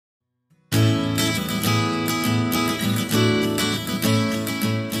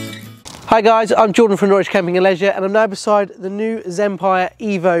Hi guys, I'm Jordan from Norwich Camping and Leisure, and I'm now beside the new Zempire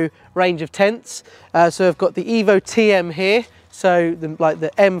Evo range of tents. So I've got the Evo TM here, so the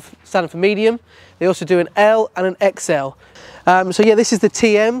M standing for medium. They also do an L and an XL. So yeah, this is the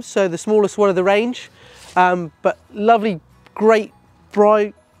TM, so the smallest one of the range, but lovely, great,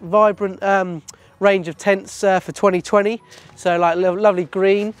 bright, vibrant range of tents for 2020. So like lovely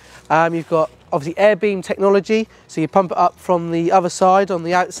green. You've got obviously air beam technology, so you pump it up from the other side on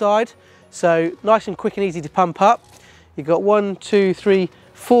the outside. So nice and quick and easy to pump up. You've got 1, 2, 3,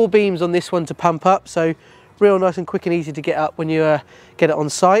 4 beams on this one to pump up, so real nice and quick and easy to get up when you get it on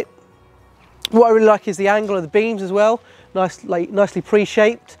site. What I really like is the angle of the beams as well, nicely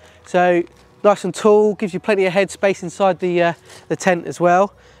pre-shaped, so nice and tall, gives you plenty of head space inside the tent as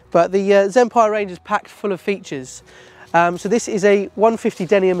well. But the Zempire range is packed full of features. So this is a 150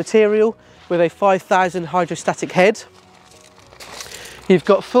 denier material with a 5000 hydrostatic head. You've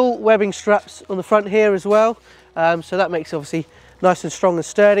got full webbing straps on the front here as well, so that makes it obviously nice and strong and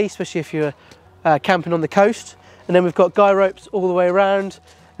sturdy, especially if you're camping on the coast. And then we've got guy ropes all the way around,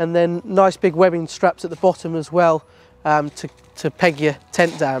 and then nice big webbing straps at the bottom as well to peg your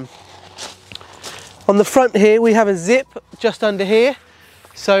tent down. On the front here we have a zip just under here,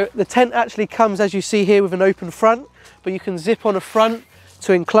 so the tent actually comes, as you see here, with an open front, but you can zip on a front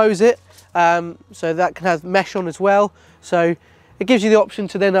to enclose it, so that can have mesh on as well. So it gives you the option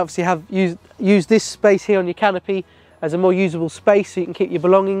to then obviously use this space here on your canopy as a more usable space, so you can keep your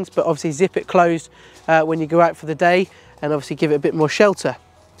belongings, but obviously zip it closed when you go out for the day, and obviously give it a bit more shelter.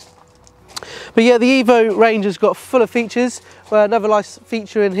 But yeah, the Evo range has got full of features. Another nice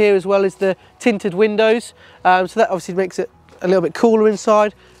feature in here as well is the tinted windows. So that obviously makes it a little bit cooler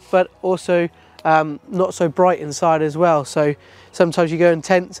inside, but also not so bright inside as well. So sometimes you go in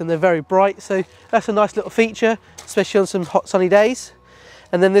tents and they're very bright, so that's a nice little feature, especially on some hot sunny days.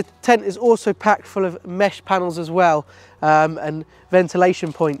 And then the tent is also packed full of mesh panels as well, and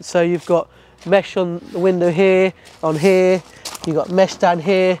ventilation points. So you've got mesh on the window here, on here, you've got mesh down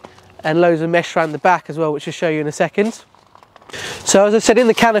here, and loads of mesh around the back as well, which I'll show you in a second. So as I said, in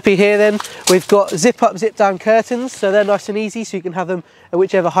the canopy here then, we've got zip up, zip down curtains, so they're nice and easy, so you can have them at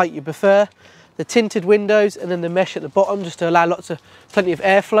whichever height you prefer. The tinted windows, and then the mesh at the bottom, just to allow plenty of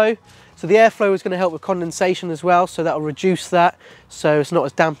airflow. So the airflow is going to help with condensation as well, so that will reduce that, so it's not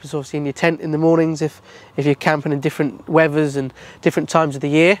as damp as obviously in your tent in the mornings if you're camping in different weathers and different times of the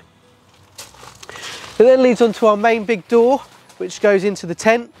year. It then leads on to our main big door, which goes into the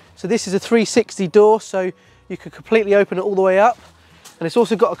tent. So this is a 360 door, so you could completely open it all the way up, and it's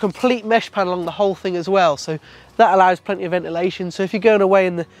also got a complete mesh panel along the whole thing as well, so that allows plenty of ventilation. So if you're going away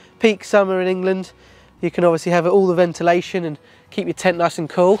in the peak summer in England, you can obviously have all the ventilation and keep your tent nice and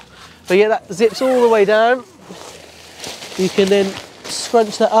cool. But yeah, that zips all the way down. You can then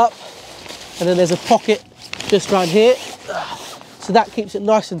scrunch that up, and then there's a pocket just around here, so that keeps it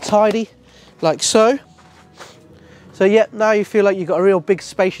nice and tidy, like so. So yeah, now you feel like you've got a real big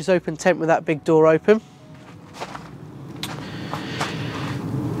spacious open tent with that big door open.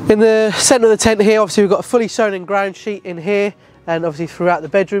 In the centre of the tent here, obviously we've got a fully sewn in ground sheet in here, and obviously throughout the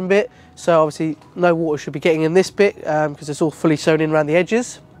bedroom bit, so obviously no water should be getting in this bit because it's all fully sewn in around the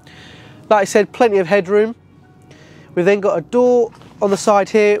edges. Like I said, plenty of headroom. We've then got a door on the side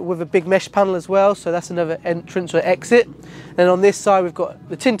here with a big mesh panel as well, so that's another entrance or exit. And on this side we've got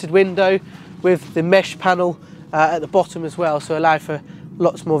the tinted window with the mesh panel at the bottom as well, so allow for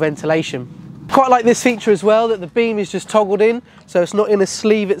lots more ventilation. Quite like this feature as well, that the beam is just toggled in, so it's not in a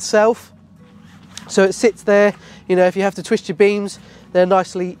sleeve itself. So it sits there, you know, if you have to twist your beams, they're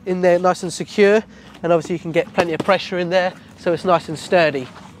nicely in there, nice and secure, and obviously you can get plenty of pressure in there, so it's nice and sturdy.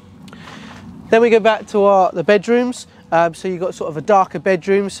 Then we go back to the bedrooms. So you've got sort of a darker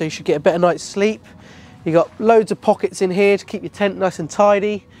bedroom, so you should get a better night's sleep. You've got loads of pockets in here to keep your tent nice and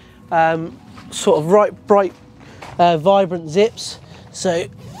tidy. Sort of bright, vibrant zips. So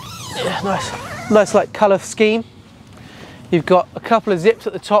yeah, nice like colour scheme. You've got a couple of zips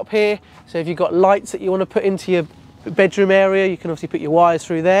at the top here, so if you've got lights that you want to put into your bedroom area, you can obviously put your wires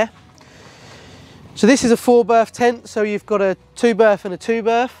through there. So this is a 4-berth tent, so you've got a 2-berth and a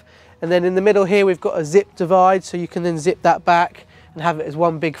 2-berth, and then in the middle here we've got a zip divide, so you can then zip that back and have it as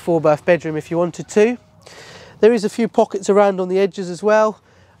one big 4-berth bedroom if you wanted to. There is a few pockets around on the edges as well,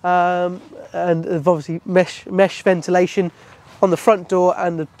 and obviously mesh ventilation on the front door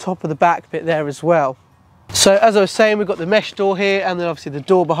and the top of the back bit there as well. So as I was saying, we've got the mesh door here, and then obviously the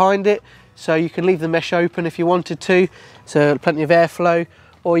door behind it, so you can leave the mesh open if you wanted to, so plenty of airflow,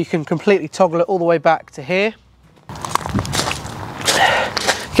 or you can completely toggle it all the way back to here.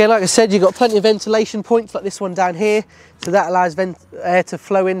 Again, like I said, you've got plenty of ventilation points like this one down here, so that allows air to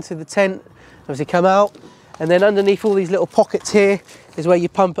flow into the tent, obviously come out. And then underneath all these little pockets here is where you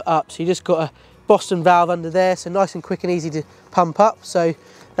pump it up. So you just got a Boston valve under there, so nice and quick and easy to pump up, so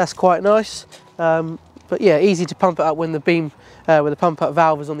that's quite nice. But yeah, easy to pump it up when the beam, where the pump up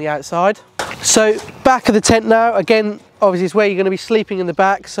valve is on the outside. So back of the tent now, again, obviously it's where you're going to be sleeping in the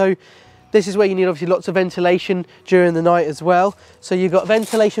back, so this is where you need obviously lots of ventilation during the night as well. So you've got a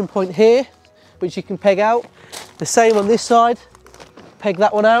ventilation point here, which you can peg out. The same on this side, peg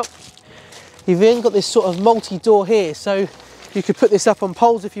that one out. You've then got this sort of multi-door here, so you could put this up on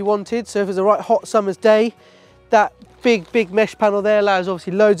poles if you wanted. So if it's a right hot summer's day, that big mesh panel there allows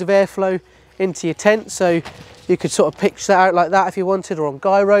obviously loads of airflow into your tent. So you could sort of pitch that out like that if you wanted, or on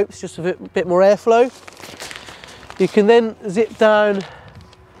guy ropes, just a bit more airflow. You can then zip down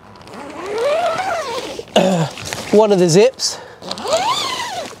one of the zips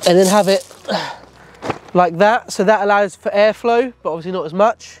and then have it like that. So that allows for airflow, but obviously not as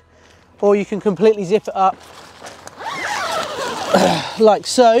much. Or you can completely zip it up like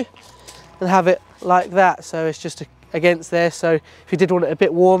so and have it like that, so it's just against there. So if you did want it a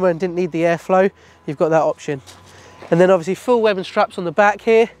bit warmer and didn't need the airflow, you've got that option. And then obviously full webbing straps on the back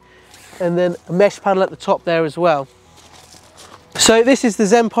here, and then a mesh panel at the top there as well. So this is the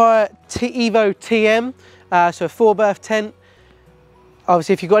Zempire Evo TM, so a 4-berth tent.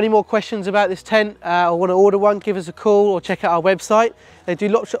 Obviously, if you've got any more questions about this tent or want to order one, give us a call or check out our website. They do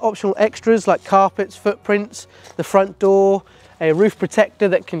lots of optional extras like carpets, footprints, the front door, a roof protector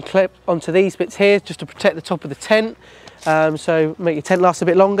that can clip onto these bits here just to protect the top of the tent, so make your tent last a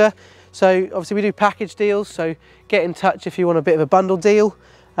bit longer. So obviously we do package deals, so get in touch if you want a bit of a bundle deal.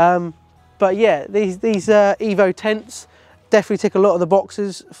 But yeah, these Evo tents definitely tick a lot of the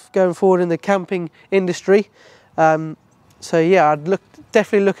boxes going forward in the camping industry. So yeah, I'd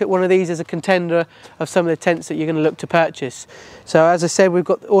definitely look at one of these as a contender of some of the tents that you're going to look to purchase. So as I said, we've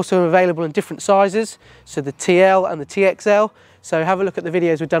got also available in different sizes, so the TL and the TXL. So have a look at the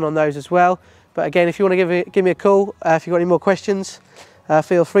videos we've done on those as well. But again, if you want to give me a call, if you've got any more questions,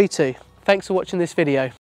 feel free to. Thanks for watching this video.